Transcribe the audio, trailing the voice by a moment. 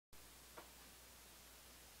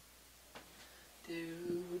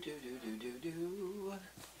You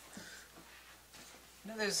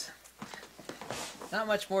know, there's not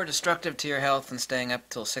much more destructive to your health than staying up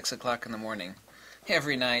till 6 o'clock in the morning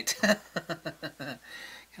every night. Kind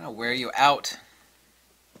of wear you out.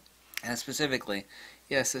 And specifically,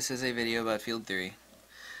 yes, this is a video about field theory.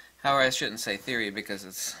 However, I shouldn't say theory because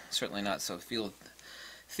it's certainly not so field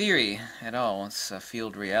theory at all. It's a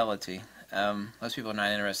field reality. Most people are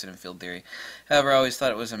not interested in field theory. However, I always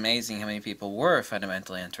thought it was amazing how many people were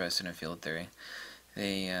fundamentally interested in field theory.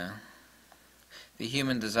 The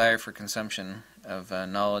human desire for consumption of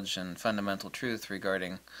knowledge and fundamental truth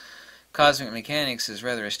regarding cosmic mechanics is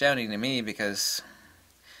rather astounding to me, because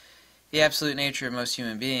the absolute nature of most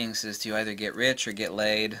human beings is to either get rich or get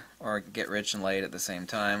laid, or get rich and laid at the same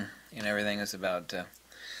time. And everything is about,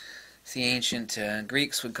 the ancient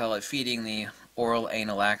Greeks would call it feeding the oral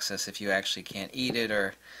anal axis. If you actually can't eat it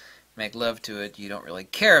or make love to it, you don't really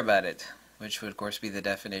care about it, which would of course be the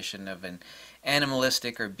definition of an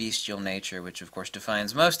animalistic or bestial nature, which of course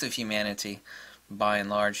defines most of humanity by and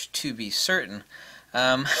large, to be certain.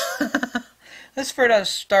 Let's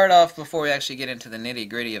first start off, before we actually get into the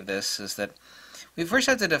nitty-gritty of this, is that we first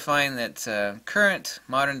have to define that current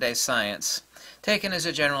modern-day science, taken as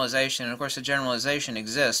a generalization, and of course a generalization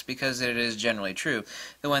exists because it is generally true.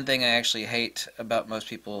 The one thing I actually hate about most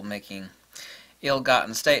people making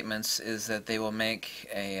ill-gotten statements is that they will make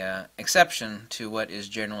a exception to what is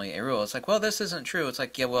generally a rule. It's like, well, this isn't true. It's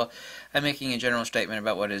like, yeah, well, I'm making a general statement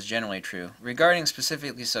about what is generally true. Regarding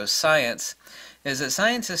specifically science, is that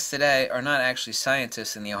scientists today are not actually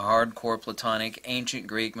scientists in the hardcore Platonic, ancient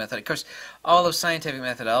Greek method. Of course, all of scientific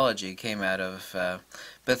methodology came out of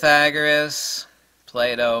Pythagoras,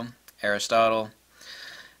 Plato, Aristotle,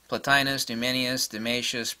 Plotinus, Numenius,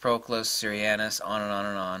 Damascius, Proclus, Syrianus, on and on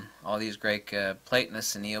and on. All these great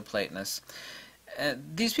Platonists and Neoplatonists.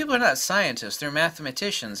 These people are not scientists, they're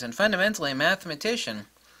mathematicians, and fundamentally a mathematician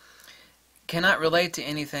cannot relate to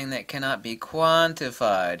anything that cannot be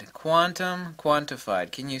quantified. Quantum,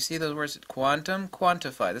 quantified. Can you see those words? Quantum,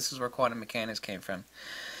 quantified. This is where quantum mechanics came from.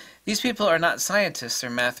 These people are not scientists, they're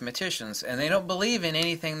mathematicians, and they don't believe in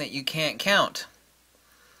anything that you can't count.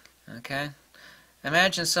 Okay?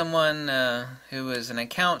 Imagine someone who is an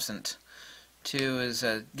accountant, who is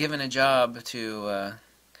given a job to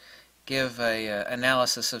give an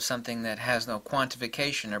analysis of something that has no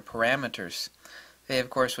quantification or parameters. They,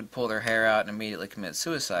 of course, would pull their hair out and immediately commit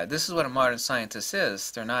suicide. This is what a modern scientist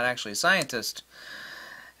is. They're not actually scientists.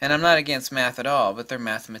 And I'm not against math at all, but they're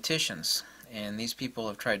mathematicians. And these people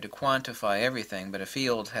have tried to quantify everything, but a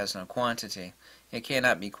field has no quantity. It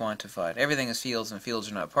cannot be quantified. Everything is fields, and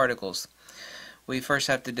fields are not particles. We first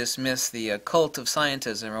have to dismiss the cult of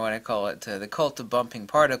scientism, or what I call it, the cult of bumping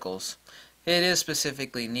particles. It is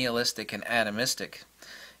specifically nihilistic and atomistic.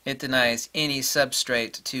 It denies any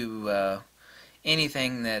substrate to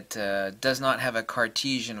anything that does not have a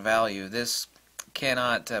Cartesian value. This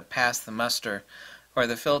cannot pass the muster or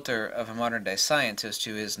the filter of a modern-day scientist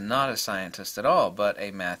who is not a scientist at all, but a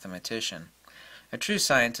mathematician. A true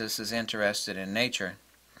scientist is interested in nature.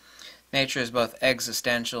 Nature is both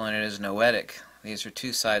existential and it is noetic. These are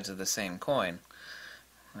two sides of the same coin.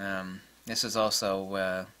 This is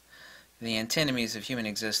also the antinomies of human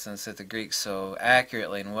existence that the Greeks so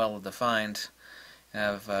accurately and well defined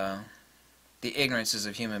of the ignorances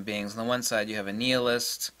of human beings. On the one side you have a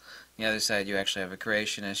nihilist, on the other side you actually have a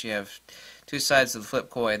creationist. You have two sides of the flip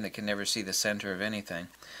coin that can never see the center of anything.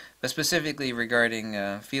 But specifically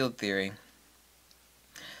regarding field theory,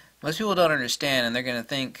 most people don't understand, and they're going to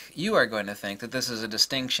think, you are going to think, that this is a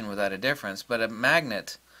distinction without a difference, but a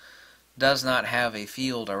magnet does not have a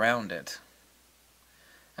field around it.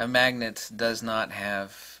 A magnet does not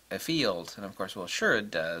have a field, and of course, well, sure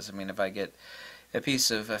it does. I mean, if I get a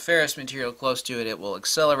piece of ferrous material close to it, it will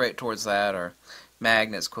accelerate towards that, or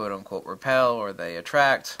magnets, quote-unquote, repel, or they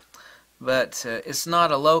attract. But it's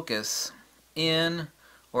not a locus in,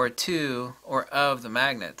 or to, or of the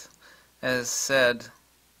magnet. As said,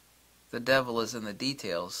 the devil is in the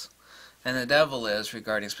details. And the devil is,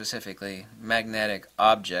 regarding specifically magnetic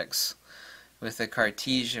objects, with a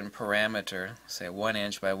Cartesian parameter, say 1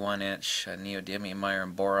 inch by 1 inch, a neodymium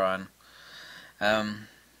iron boron.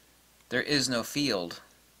 There is no field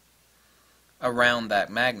around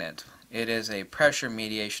that magnet. It is a pressure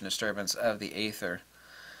mediation disturbance of the aether.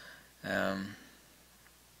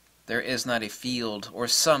 There is not a field or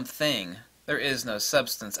something. There is no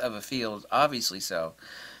substance of a field, obviously so.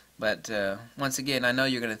 But once again, I know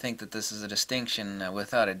you're going to think that this is a distinction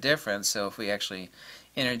without a difference, so if we actually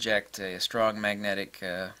interject a strong magnetic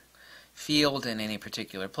field in any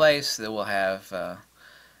particular place, that will have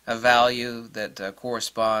a value that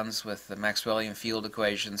corresponds with the Maxwellian field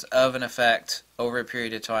equations of an effect over a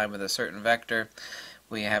period of time with a certain vector.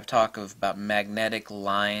 We have talk about magnetic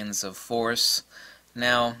lines of force.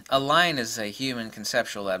 Now, a line is a human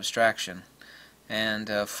conceptual abstraction, and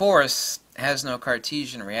force has no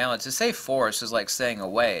Cartesian reality. To say force is like saying a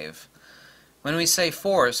wave. When we say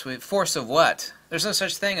force, force of what? There's no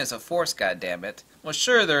such thing as a force, goddammit. Well,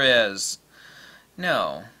 sure there is.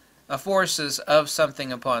 No. A force is of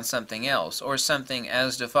something upon something else, or something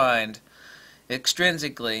as defined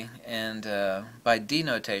extrinsically and by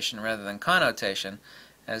denotation rather than connotation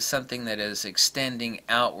as something that is extending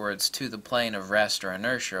outwards to the plane of rest or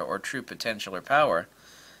inertia or true potential or power.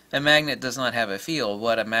 A magnet does not have a field.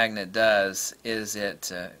 What a magnet does is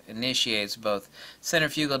it initiates both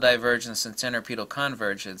centrifugal divergence and centripetal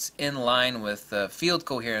convergence in line with the field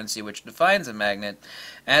coherency which defines a magnet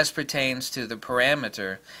as pertains to the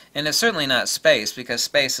parameter. And it's certainly not space, because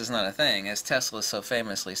space is not a thing, as Tesla so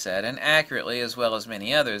famously said, and accurately, as well as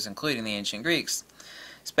many others, including the ancient Greeks.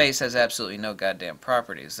 Space has absolutely no goddamn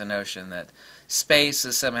properties. The notion that space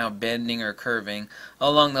is somehow bending or curving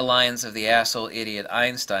along the lines of the asshole idiot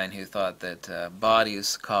Einstein, who thought that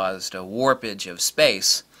bodies caused a warpage of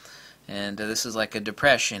space, and this is like a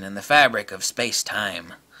depression in the fabric of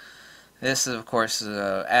space-time. This is, of course,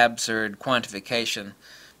 absurd quantification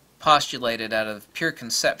postulated out of pure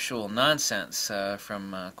conceptual nonsense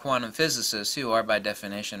from quantum physicists who are by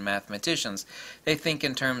definition mathematicians. They think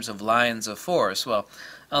in terms of lines of force. Well,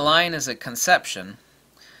 a line is a conception,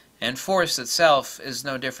 and force itself is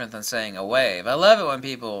no different than saying a wave. I love it when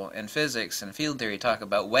people in physics and field theory talk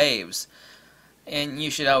about waves, and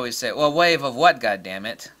you should always say, well, a wave of what,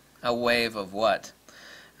 goddammit? A wave of what?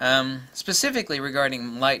 Specifically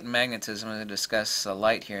regarding light and magnetism, I'm going to discuss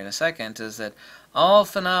light here in a second, is that all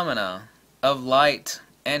phenomena of light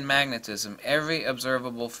and magnetism, every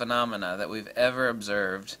observable phenomena that we've ever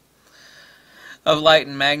observed of light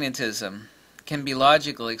and magnetism, can be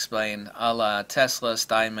logically explained a la Tesla,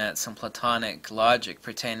 Steinmetz, and Platonic logic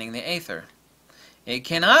pertaining the aether. It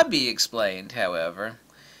cannot be explained, however,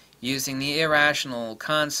 using the irrational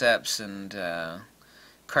concepts and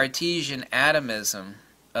Cartesian atomism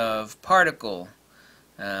of particle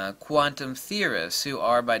quantum theorists who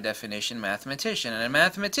are by definition mathematician. And a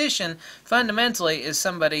mathematician fundamentally is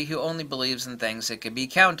somebody who only believes in things that can be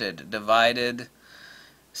counted, divided,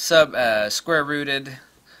 square rooted,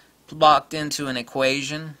 blocked into an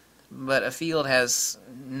equation, but a field has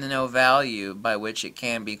no value by which it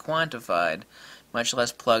can be quantified, much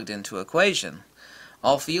less plugged into an equation.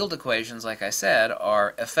 All field equations, like I said,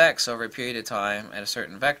 are effects over a period of time at a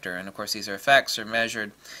certain vector, and of course these effects are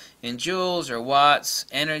measured in joules or watts,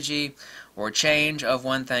 energy, or change of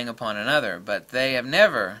one thing upon another, but they have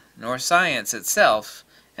never, nor science itself,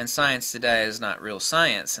 and science today is not real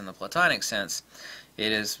science in the Platonic sense,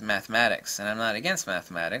 it is mathematics. And I'm not against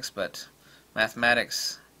mathematics, but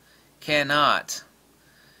mathematics cannot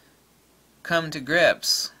come to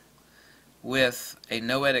grips with a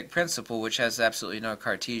noetic principle which has absolutely no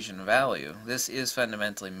Cartesian value. This is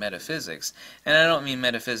fundamentally metaphysics. And I don't mean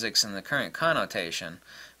metaphysics in the current connotation,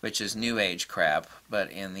 which is New Age crap, but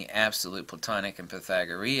in the absolute Platonic and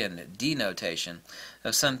Pythagorean denotation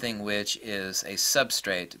of something which is a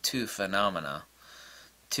substrate to phenomena,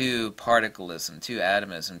 to particlism, to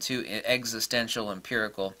atomism, to existential,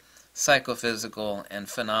 empirical, psychophysical, and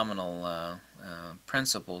phenomenal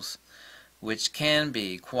principles which can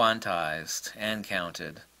be quantized and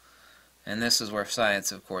counted. And this is where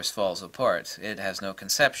science, of course, falls apart. It has no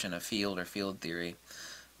conception of field or field theory,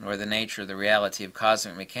 nor the nature of the reality of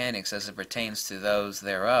cosmic mechanics as it pertains to those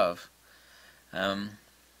thereof.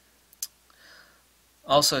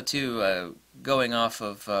 Also, too, going off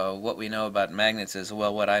of what we know about magnetism,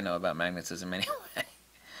 well, what I know about magnetism anyway,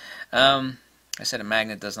 I said a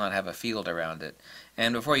magnet does not have a field around it.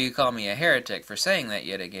 And before you call me a heretic for saying that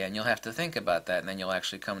yet again, you'll have to think about that, and then you'll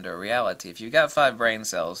actually come to a reality. If you've got 5 brain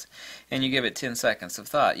cells, and you give it 10 seconds of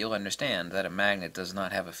thought, you'll understand that a magnet does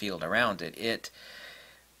not have a field around it. It,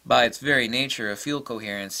 by its very nature of field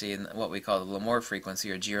coherency and what we call the Lamore frequency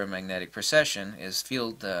or geomagnetic precession, is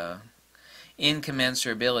field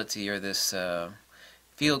incommensurability, or this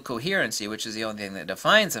field coherency, which is the only thing that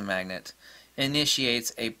defines a magnet,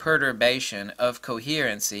 initiates a perturbation of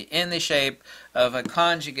coherency in the shape of a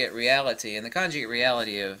conjugate reality. And the conjugate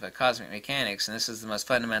reality of cosmic mechanics, and this is the most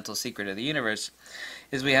fundamental secret of the universe,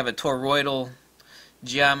 is we have a toroidal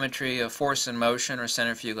geometry of force and motion or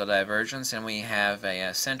centrifugal divergence, and we have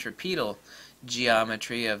a centripetal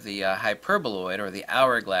geometry of the hyperboloid or the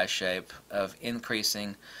hourglass shape of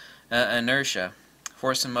increasing inertia,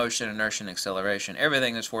 Force and motion, inertia and acceleration.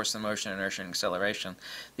 Everything is force and motion, inertia and acceleration.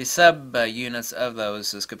 The sub-units of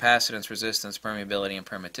those is capacitance, resistance, permeability, and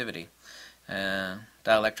permittivity.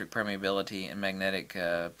 Dielectric permeability and magnetic,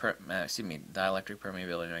 dielectric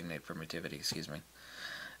permeability and magnetic permittivity, excuse me.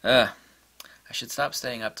 I should stop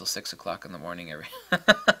staying up till 6 o'clock in the morning every...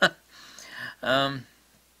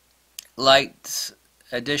 Light,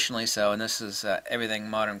 additionally so, and this is everything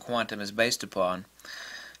modern quantum is based upon,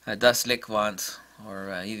 das Lichtquant,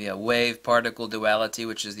 or either wave-particle duality,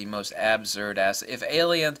 which is the most absurd ass. If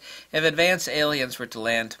advanced aliens were to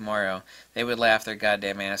land tomorrow, they would laugh their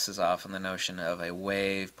goddamn asses off on the notion of a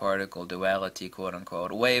wave-particle duality,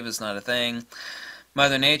 quote-unquote. A wave is not a thing.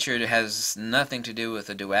 Mother Nature has nothing to do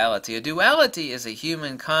with a duality. A duality is a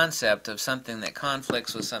human concept of something that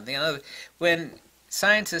conflicts with something else. When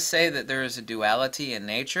scientists say that there is a duality in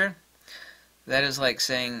nature, that is like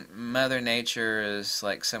saying Mother Nature is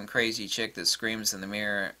like some crazy chick that screams in the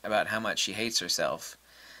mirror about how much she hates herself.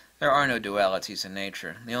 There are no dualities in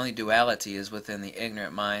nature. The only duality is within the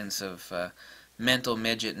ignorant minds of mental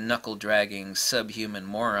midget, knuckle-dragging, subhuman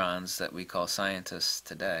morons that we call scientists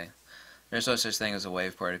today. There's no such thing as a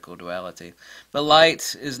wave-particle duality. But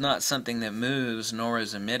light is not something that moves nor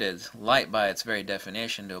is emitted. Light, by its very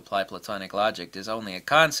definition, to apply Platonic logic, is only a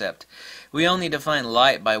concept. We only define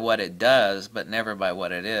light by what it does, but never by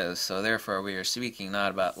what it is. So therefore we are speaking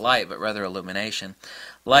not about light, but rather illumination.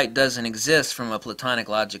 Light doesn't exist from a Platonic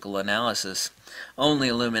logical analysis. Only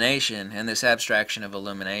illumination, and this abstraction of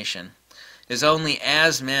illumination, is only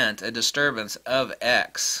as meant a disturbance of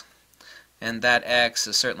X. And that X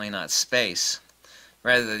is certainly not space,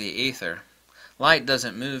 rather the ether. Light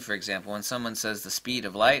doesn't move, for example. When someone says the speed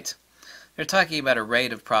of light, they're talking about a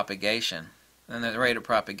rate of propagation. And the rate of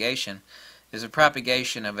propagation is a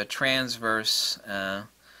propagation of a transverse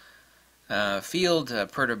field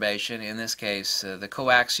perturbation, in this case the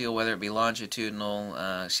coaxial, whether it be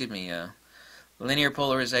longitudinal, linear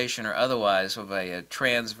polarization or otherwise, of a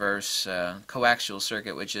transverse coaxial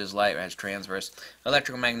circuit, which is light has transverse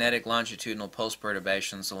electromagnetic longitudinal pulse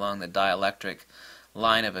perturbations along the dielectric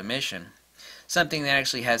line of emission. Something that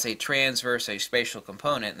actually has a transverse, a spatial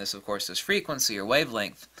component, and this of course is frequency or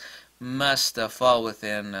wavelength, must fall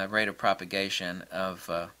within rate of propagation of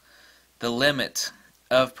the limit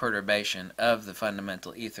of perturbation of the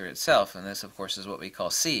fundamental ether itself, and this of course is what we call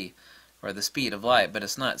c, or the speed of light, but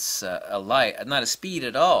it's not not a speed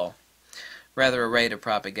at all, rather a rate of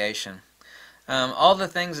propagation. All the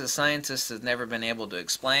things that scientists have never been able to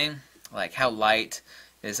explain, like how light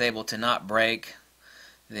is able to not break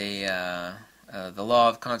the law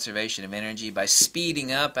of conservation of energy by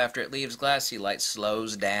speeding up after it leaves glass. See, light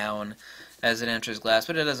slows down as it enters glass,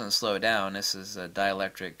 but it doesn't slow down. This is a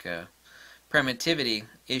dielectric permittivity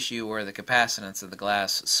issue where the capacitance of the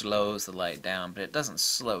glass slows the light down, but it doesn't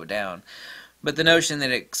slow down. But the notion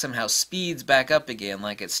that it somehow speeds back up again,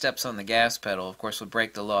 like it steps on the gas pedal, of course would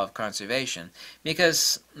break the law of conservation,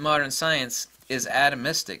 because modern science is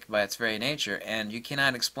atomistic by its very nature, and you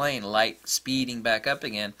cannot explain light speeding back up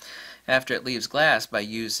again after it leaves glass by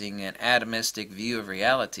using an atomistic view of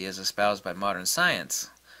reality as espoused by modern science,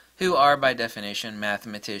 who are by definition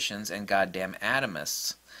mathematicians and goddamn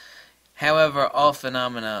atomists. However, all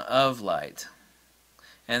phenomena of light,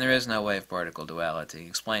 and there is no wave-particle duality,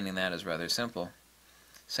 explaining that is rather simple,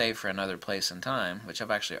 save for another place and time, which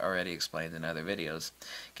I've actually already explained in other videos,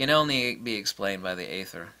 can only be explained by the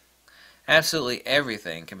ether. Absolutely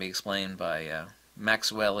everything can be explained by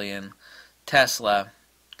Maxwellian, Tesla,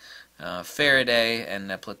 Faraday,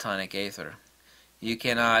 and the Platonic ether. You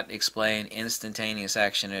cannot explain instantaneous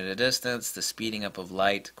action at a distance, the speeding up of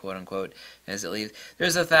light, quote-unquote, as it leaves.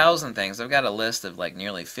 There's 1,000 things. I've got a list of like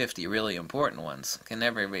nearly 50 really important ones. Can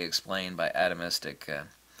never be explained by atomistic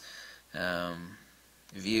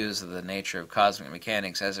views of the nature of cosmic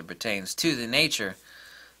mechanics as it pertains to the nature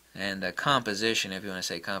and composition, if you want to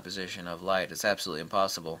say composition of light. It's absolutely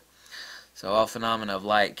impossible. So all phenomena of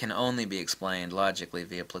light can only be explained logically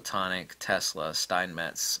via Platonic, Tesla,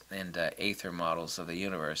 Steinmetz, and ether models of the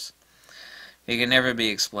universe. It can never be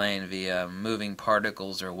explained via moving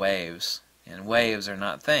particles or waves, and waves are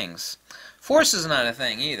not things. Force is not a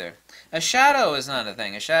thing either. A shadow is not a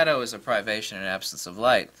thing. A shadow is a privation and absence of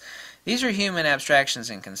light. These are human abstractions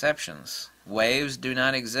and conceptions. Waves do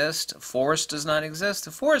not exist. Force does not exist.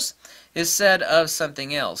 The force is said of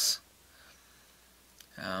something else.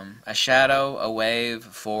 A shadow, a wave,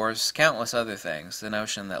 force, countless other things. The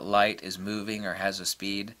notion that light is moving or has a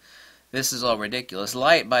speed. This is all ridiculous.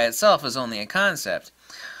 Light by itself is only a concept.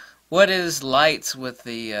 What is light with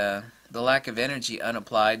the lack of energy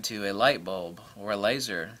unapplied to a light bulb or a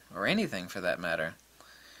laser or anything for that matter?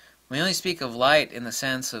 We only speak of light in the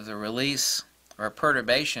sense of the release or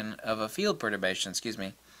perturbation of a field perturbation, excuse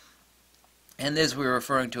me. And this we're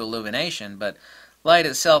referring to illumination, but light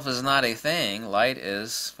itself is not a thing. Light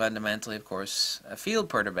is fundamentally, of course, a field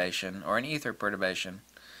perturbation or an ether perturbation.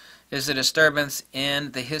 It is a disturbance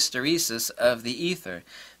in the hysteresis of the ether.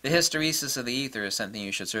 The hysteresis of the ether is something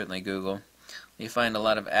you should certainly Google. You find a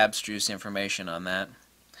lot of abstruse information on that.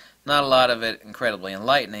 Not a lot of it incredibly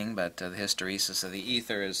enlightening, but the hysteresis of the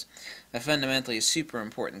ether is a fundamentally super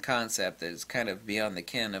important concept that is kind of beyond the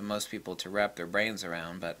ken of most people to wrap their brains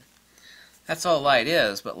around. But that's all light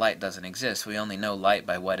is, but light doesn't exist. We only know light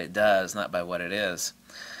by what it does, not by what it is.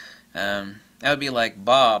 That would be like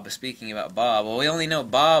Bob, speaking about Bob. Well, we only know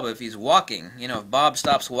Bob if he's walking. You know, if Bob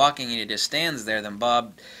stops walking and he just stands there, then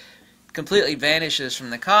Bob completely vanishes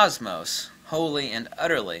from the cosmos, wholly and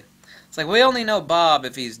utterly. It's like we only know Bob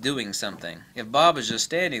if he's doing something. If Bob is just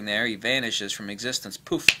standing there, he vanishes from existence,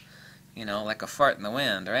 poof, you know, like a fart in the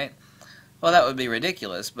wind, right? Well, that would be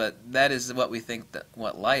ridiculous, but that is what we think that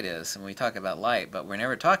what light is, and we talk about light, but we're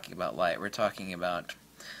never talking about light. We're talking about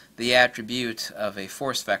the attribute of a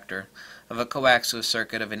force vector, of a coaxial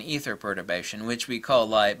circuit, of an ether perturbation, which we call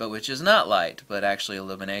light, but which is not light, but actually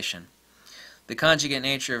illumination. The conjugate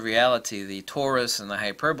nature of reality, the torus and the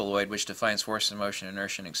hyperboloid, which defines force and motion,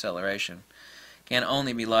 inertia and acceleration, can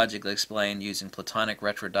only be logically explained using Platonic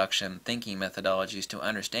retroduction thinking methodologies to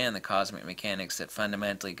understand the cosmic mechanics that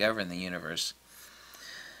fundamentally govern the universe.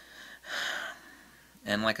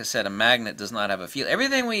 And like I said, a magnet does not have a field.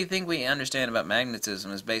 Everything we think we understand about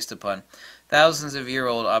magnetism is based upon thousands of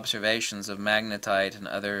year-old observations of magnetite and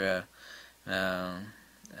other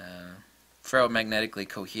ferromagnetically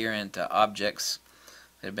coherent objects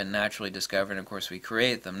that have been naturally discovered. And of course, we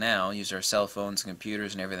create them now, use our cell phones and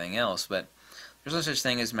computers and everything else, but there's no such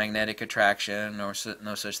thing as magnetic attraction, nor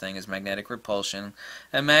no such thing as magnetic repulsion.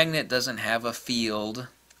 A magnet doesn't have a field.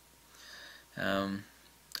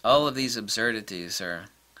 All of these absurdities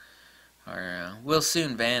will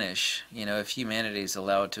soon vanish, you know, if humanity is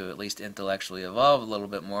allowed to at least intellectually evolve a little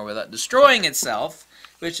bit more without destroying itself,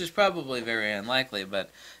 which is probably very unlikely,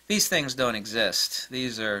 but these things don't exist.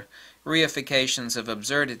 These are reifications of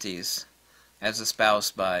absurdities as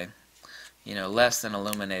espoused by, you know, less than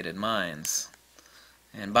illuminated minds.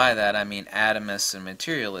 And by that I mean atomists and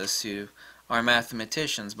materialists who are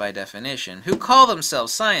mathematicians by definition, who call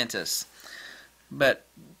themselves scientists. But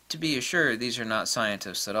to be assured, these are not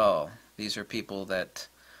scientists at all. These are people that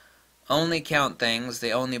only count things,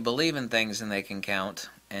 they only believe in things and they can count,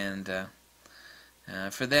 and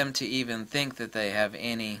for them to even think that they have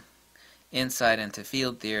any insight into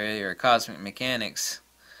field theory or cosmic mechanics,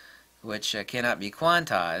 which cannot be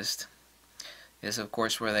quantized, is of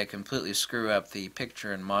course where they completely screw up the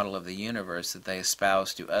picture and model of the universe that they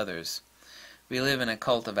espouse to others. We live in a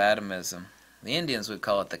cult of atomism. The Indians would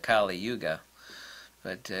call it the Kali Yuga,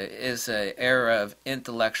 but it is an era of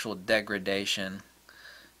intellectual degradation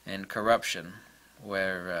and corruption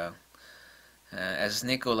where, as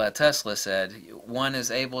Nikola Tesla said, one is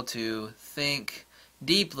able to think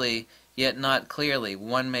deeply yet not clearly.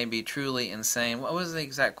 One may be truly insane. What was the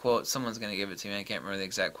exact quote? Someone's going to give it to me. I can't remember the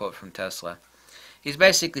exact quote from Tesla. He's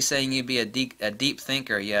basically saying you be a deep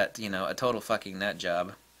thinker, yet, you know, a total fucking nut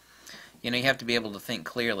job. You know, you have to be able to think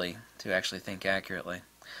clearly to actually think accurately.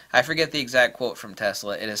 I forget the exact quote from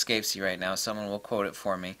Tesla. It escapes you right now. Someone will quote it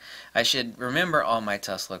for me. I should remember all my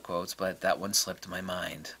Tesla quotes, but that one slipped my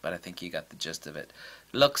mind. But I think you got the gist of it.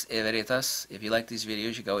 Lux e Veritas. If you like these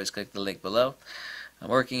videos, you can always click the link below. I'm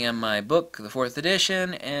working on my book, the 4th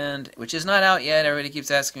edition, which is not out yet. Everybody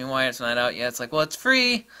keeps asking me why it's not out yet. It's like, well, it's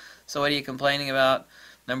free. So what are you complaining about?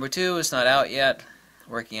 Number 2, it's not out yet.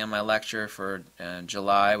 Working on my lecture for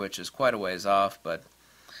July, which is quite a ways off, but,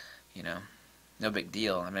 you know, no big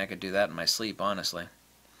deal. I mean, I could do that in my sleep, honestly.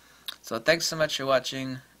 So thanks so much for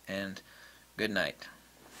watching, and good night.